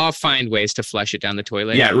 And like, I'll find ways to flush it down the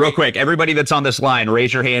toilet. Yeah, real quick, everybody that's on this line,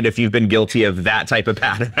 raise your hand if you've been guilty of that type of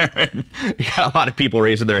pattern. You got a lot of people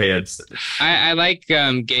raising their hands. I like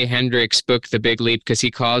Gay Hendricks' book, The Big Leap, because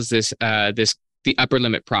he calls this the upper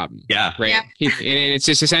limit problem. Yeah. Right. Yeah. And it's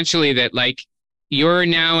just essentially that like, you're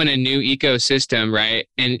now in a new ecosystem, right?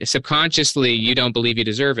 And subconsciously, you don't believe you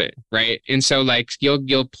deserve it, right? And so, like,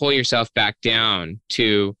 you'll pull yourself back down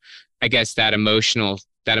to, I guess, that emotional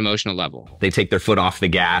level. They take their foot off the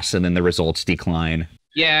gas, and then the results decline.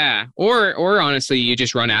 Yeah, or honestly, you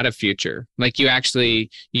just run out of future. Like you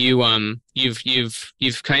actually you've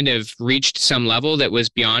kind of reached some level that was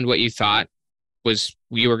beyond what you thought was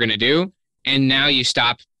you were going to do, and now you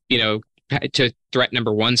stop, to threat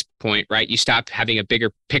number one's point, right? You stop having a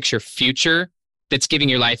bigger picture future that's giving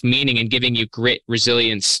your life meaning and giving you grit,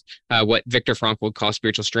 resilience, what Viktor Frankl would call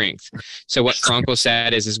spiritual strength. So what Frankl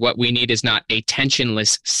said is what we need is not a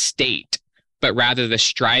tensionless state, but rather the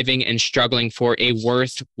striving and struggling for a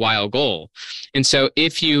worthwhile goal. And so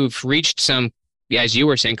if you've reached some, as you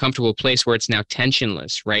were saying, comfortable place where it's now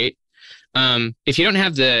tensionless, right? If you don't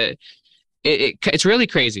have it's really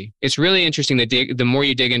crazy. It's really interesting the more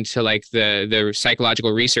you dig into like the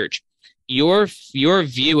psychological research, your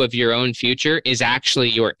view of your own future is actually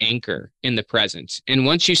your anchor in the present. And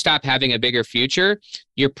once you stop having a bigger future,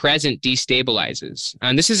 your present destabilizes.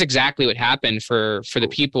 And this is exactly what happened for the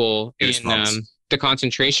people in the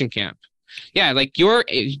concentration camp. Yeah, like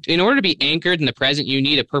in order to be anchored in the present, you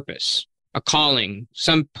need a purpose, a calling,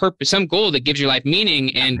 some purpose, some goal that gives your life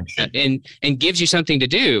meaning and gives you something to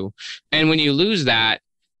do. And when you lose that,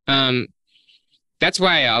 that's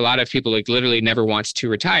why a lot of people like literally never wants to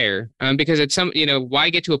retire, because it's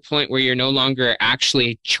why get to a point where you're no longer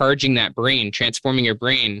actually charging that brain, transforming your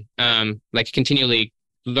brain, like continually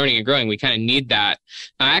learning and growing. We kind of need that.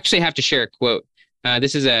 I actually have to share a quote.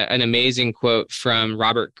 This is an amazing quote from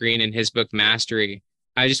Robert Greene in his book, Mastery.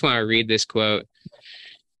 I just want to read this quote. It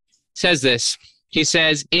says this. He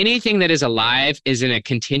says, anything that is alive is in a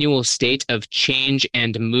continual state of change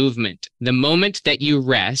and movement. The moment that you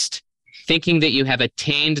rest, thinking that you have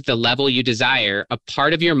attained the level you desire, a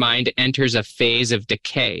part of your mind enters a phase of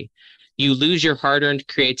decay. You lose your hard-earned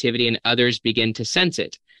creativity and others begin to sense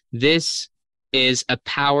it. This is a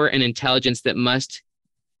power and intelligence that must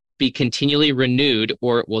be continually renewed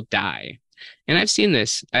or it will die. And I've seen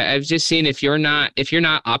this. I've just seen if you're not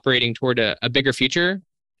operating toward a bigger future,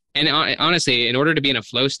 and honestly, in order to be in a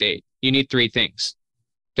flow state, you need three things.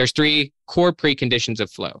 There's three core preconditions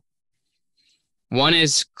of flow. One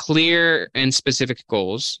is clear and specific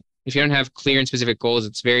goals. If you don't have clear and specific goals,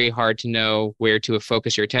 it's very hard to know where to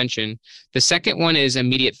focus your attention. The second one is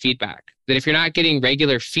immediate feedback. That if you're not getting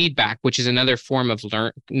regular feedback, which is another form of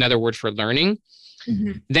another word for learning,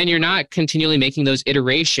 then you're not continually making those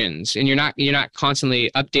iterations, and you're not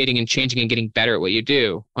constantly updating and changing and getting better at what you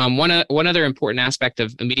do. One other important aspect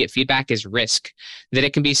of immediate feedback is risk. That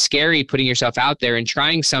it can be scary putting yourself out there and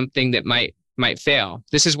trying something that might fail.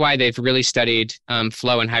 This is why they've really studied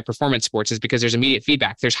flow and high performance sports, is because there's immediate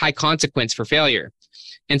feedback. There's high consequence for failure.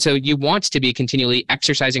 And so you want to be continually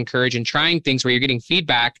exercising courage and trying things where you're getting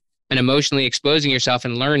feedback and emotionally exposing yourself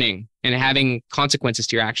and learning and having consequences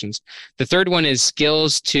to your actions. The third one is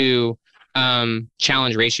skills to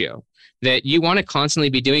challenge ratio. That you want to constantly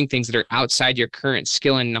be doing things that are outside your current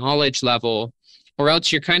skill and knowledge level, or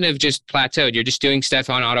else you're kind of just plateaued. You're just doing stuff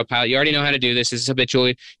on autopilot. You already know how to do this. This is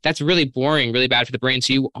habitually. That's really boring, really bad for the brain.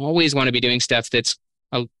 So you always want to be doing stuff that's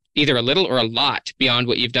either a little or a lot beyond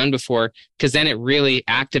what you've done before, because then it really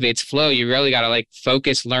activates flow. You really got to like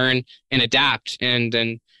focus, learn, and adapt.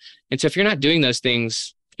 And so if you're not doing those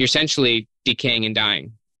things, you're essentially decaying and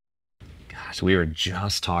dying. Gosh, we were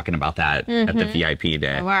just talking about that at the VIP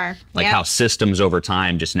day. We were. Like how systems over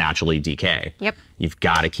time just naturally decay. Yep. You've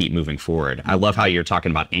got to keep moving forward. I love how you're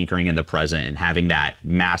talking about anchoring in the present and having that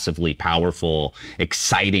massively powerful,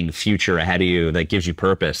 exciting future ahead of you that gives you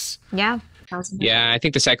purpose. Yeah. Yeah, I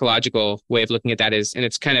think the psychological way of looking at that is, and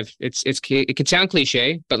it's kind of, it can sound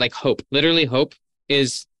cliche, but like hope, literally hope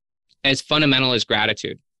is as fundamental as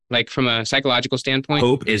gratitude. Like from a psychological standpoint,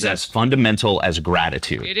 hope is as fundamental as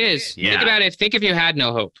gratitude. It is. Yeah. Think about it. Think if you had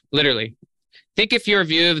no hope, literally. Think if your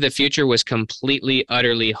view of the future was completely,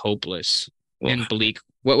 utterly hopeless and bleak.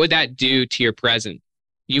 What would that do to your present?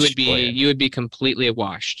 You would be completely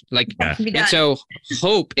washed. Like, and so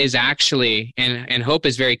hope is actually, and hope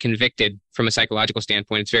is very convicted from a psychological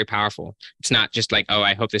standpoint. It's very powerful. It's not just like, oh,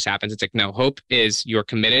 I hope this happens. It's like, no, hope is you're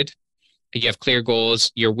committed. You have clear goals.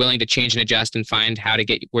 You're willing to change and adjust and find how to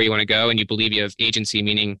get where you want to go. And you believe you have agency,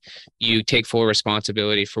 meaning you take full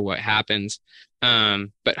responsibility for what happens.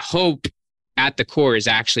 But hope at the core is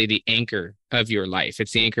actually the anchor of your life.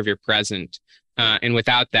 It's the anchor of your present. And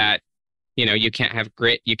without that, you can't have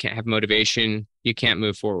grit. You can't have motivation. You can't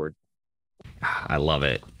move forward. I love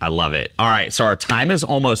it. I love it. All right. So our time is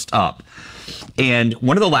almost up. And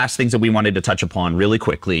one of the last things that we wanted to touch upon really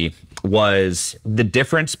quickly was the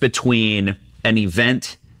difference between an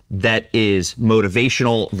event that is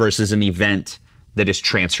motivational versus an event that is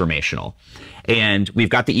transformational. And we've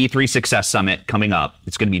got the E3 Success Summit coming up.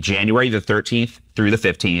 It's going to be January the 13th through the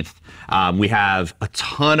 15th. We have a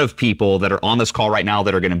ton of people that are on this call right now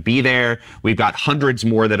that are going to be there. We've got hundreds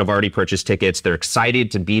more that have already purchased tickets. They're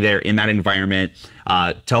excited to be there in that environment,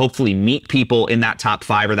 to hopefully meet people in that top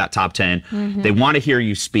 5 or that top 10. They want to hear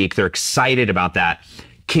you speak. They're excited about that.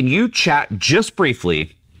 can you chat just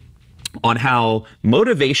briefly on how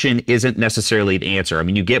motivation isn't necessarily the answer? I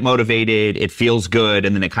mean, you get motivated, it feels good,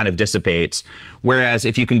 and then it kind of dissipates. Whereas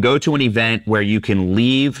if you can go to an event where you can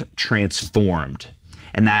leave transformed,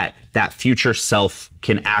 and that future self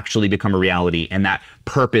can actually become a reality, and that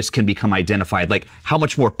purpose can become identified, like how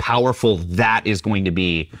much more powerful that is going to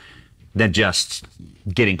be than just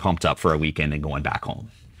getting pumped up for a weekend and going back home.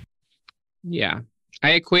 Yeah.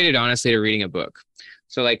 I equate it honestly to reading a book.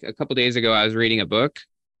 So like a couple days ago, I was reading a book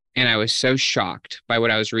and I was so shocked by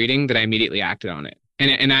what I was reading that I immediately acted on it.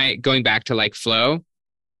 And I, going back to like flow,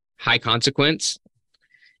 high consequence,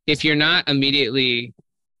 if you're not immediately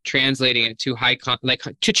translating it to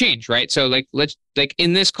to change, right? So like, like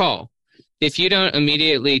in this call, if you don't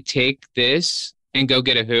immediately take this and go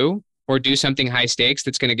get a who, or do something high stakes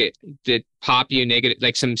that's going to pop you negative,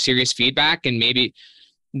 like some serious feedback, and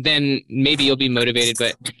then maybe you'll be motivated.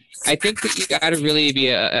 But I think that you got to really be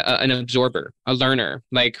an absorber, a learner,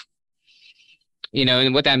 like, you know,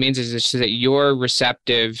 and what that means is just that you're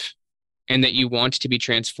receptive and that you want to be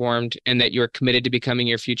transformed and that you're committed to becoming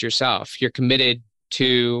your future self. You're committed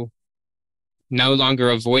to no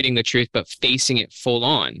longer avoiding the truth, but facing it full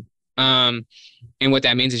on. And what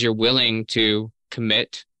that means is you're willing to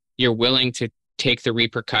commit. You're willing to take the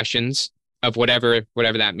repercussions of whatever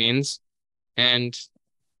that means, and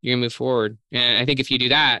you're gonna move forward. And I think if you do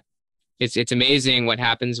that, it's amazing what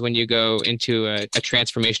happens when you go into a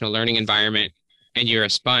transformational learning environment and you're a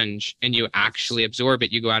sponge and you actually absorb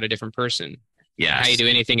it. You go out a different person. Yeah. How you do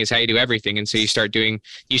anything is how you do everything. And so you start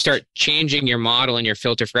changing your model and your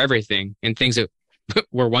filter for everything, and things that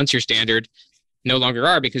were once your standard no longer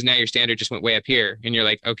are, because now your standard just went way up here and you're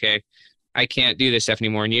like, okay, I can't do this stuff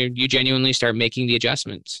anymore. And you genuinely start making the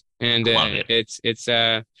adjustments. And it's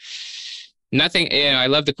nothing, you know, I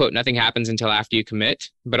love the quote, nothing happens until after you commit,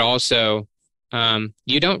 but also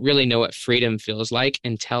you don't really know what freedom feels like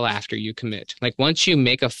until after you commit. Like once you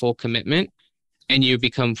make a full commitment and you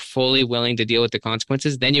become fully willing to deal with the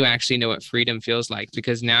consequences, then you actually know what freedom feels like,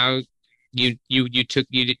 because now you're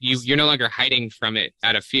no longer hiding from it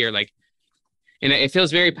out of fear. Like, and it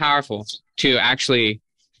feels very powerful to actually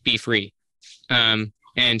be free. And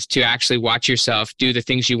to actually watch yourself do the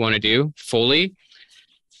things you want to do fully,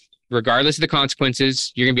 regardless of the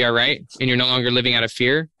consequences. You're going to be all right, and you're no longer living out of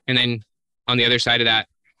fear. And then on the other side of that,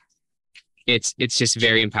 it's just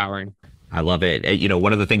very empowering. I love it. You know,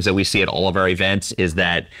 one of the things that we see at all of our events is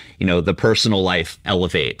that, you know, the personal life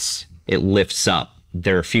elevates, it lifts up.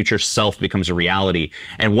 Their future self becomes a reality.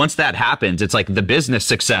 And once that happens, it's like the business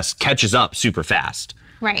success catches up super fast.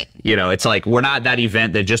 Right. You know, it's like, we're not that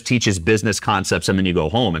event that just teaches business concepts and then you go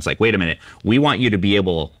home. It's like, wait a minute, we want you to be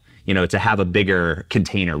able, you know, to have a bigger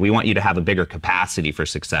container. We want you to have a bigger capacity for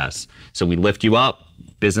success. So we lift you up,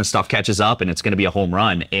 business stuff catches up, and it's going to be a home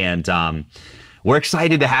run. And we're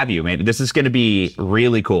excited to have you, man. This is going to be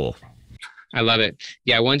really cool. I love it.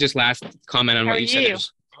 Yeah. One just last comment on what you said.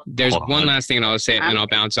 There's one last thing, and I'll say it and then I'll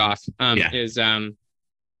bounce off. Is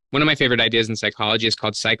one of my favorite ideas in psychology is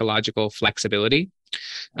called psychological flexibility.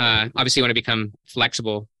 Obviously you want to become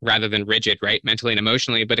flexible rather than rigid, right? Mentally and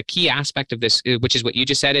emotionally. But a key aspect of this, which is what you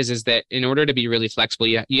just said, is that in order to be really flexible,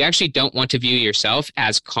 you actually don't want to view yourself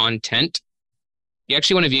as content. You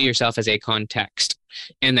actually want to view yourself as a context.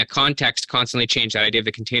 And the context constantly changes. That idea of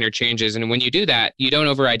the container changes. And when you do that, you don't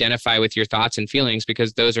over-identify with your thoughts and feelings,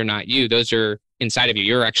 because those are not you. Those are inside of you.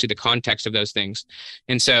 You're actually the context of those things.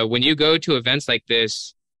 And so when you go to events like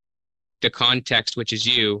this, the context, which is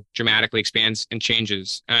you, dramatically expands and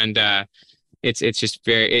changes. And it's just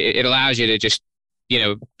it allows you to just, you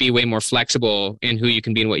know, be way more flexible in who you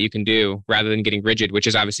can be and what you can do, rather than getting rigid, which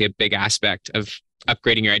is obviously a big aspect of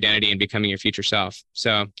upgrading your identity and becoming your future self.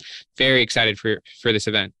 So very excited for this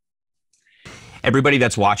event. Everybody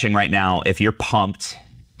that's watching right now, if you're pumped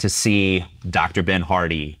to see Dr. Ben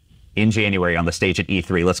Hardy in January on the stage at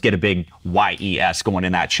E3, let's get a big YES going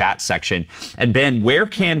in that chat section. And Ben, where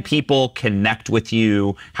can people connect with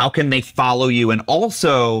you? How can they follow you? And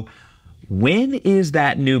also, when is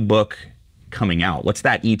that new book coming out? What's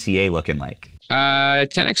that ETA looking like?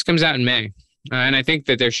 10X comes out in May. And I think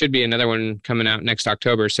that there should be another one coming out next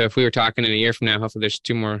October. So if we were talking in a year from now, hopefully there's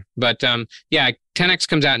 2 more. But yeah, 10X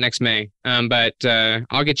comes out next May. But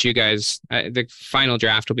I'll get you guys, the final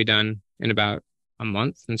draft will be done in about a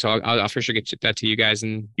month. And so I'll for sure get that to you guys.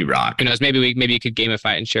 And you rock. Who knows, maybe you could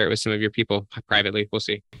gamify it and share it with some of your people privately. We'll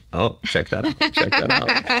see. Oh, check that out. Check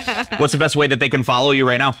that out. What's the best way that they can follow you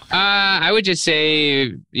right now? I would just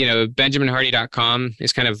say, you know, benjaminhardy.com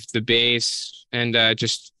is kind of the base, and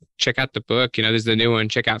just check out the book. You know, there's the new one.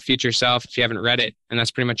 Check out Future Self if you haven't read it. And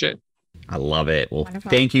that's pretty much it. I love it. Well, Wonderful.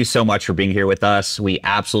 Thank you so much for being here with us. We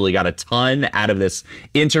absolutely got a ton out of this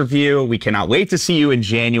interview. We cannot wait to see you in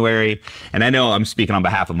January. And I know I'm speaking on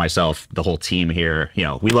behalf of myself, the whole team here. You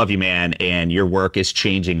know, we love you, man. And your work is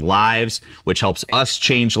changing lives, which helps us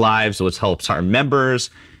change lives, which helps our members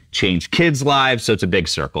change kids' lives. So it's a big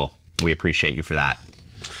circle. We appreciate you for that.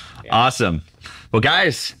 Yeah. Awesome. Well,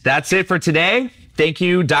 guys, that's it for today. Thank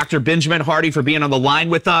you, Dr. Benjamin Hardy, for being on the line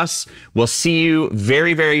with us. We'll see you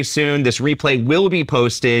very, very soon. This replay will be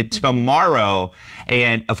posted tomorrow.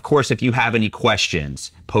 And of course, if you have any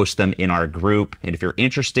questions, post them in our group. And if you're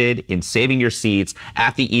interested in saving your seats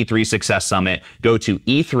at the E3 Success Summit, go to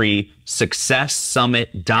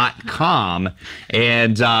e3successsummit.com.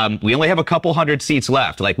 And we only have a couple hundred seats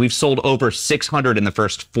left. Like, we've sold over 600 in the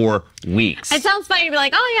first 4 weeks. It sounds funny to be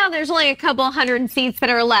like, oh yeah, there's only a couple hundred seats that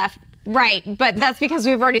are left. Right, but that's because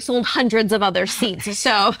we've already sold hundreds of other seats,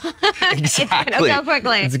 so It's going to go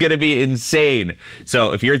quickly. It's going to be insane.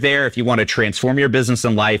 So if you're there, if you want to transform your business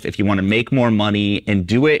and life, if you want to make more money and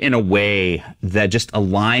do it in a way that just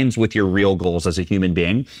aligns with your real goals as a human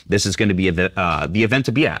being, this is going to be the event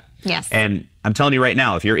to be at. Yes. And I'm telling you right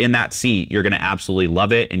now, if you're in that seat, you're going to absolutely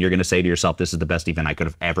love it, and you're going to say to yourself, this is the best event I could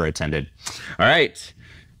have ever attended. All right,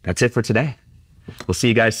 that's it for today. We'll see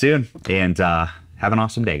you guys soon, and have an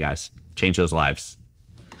awesome day, guys. Change those lives.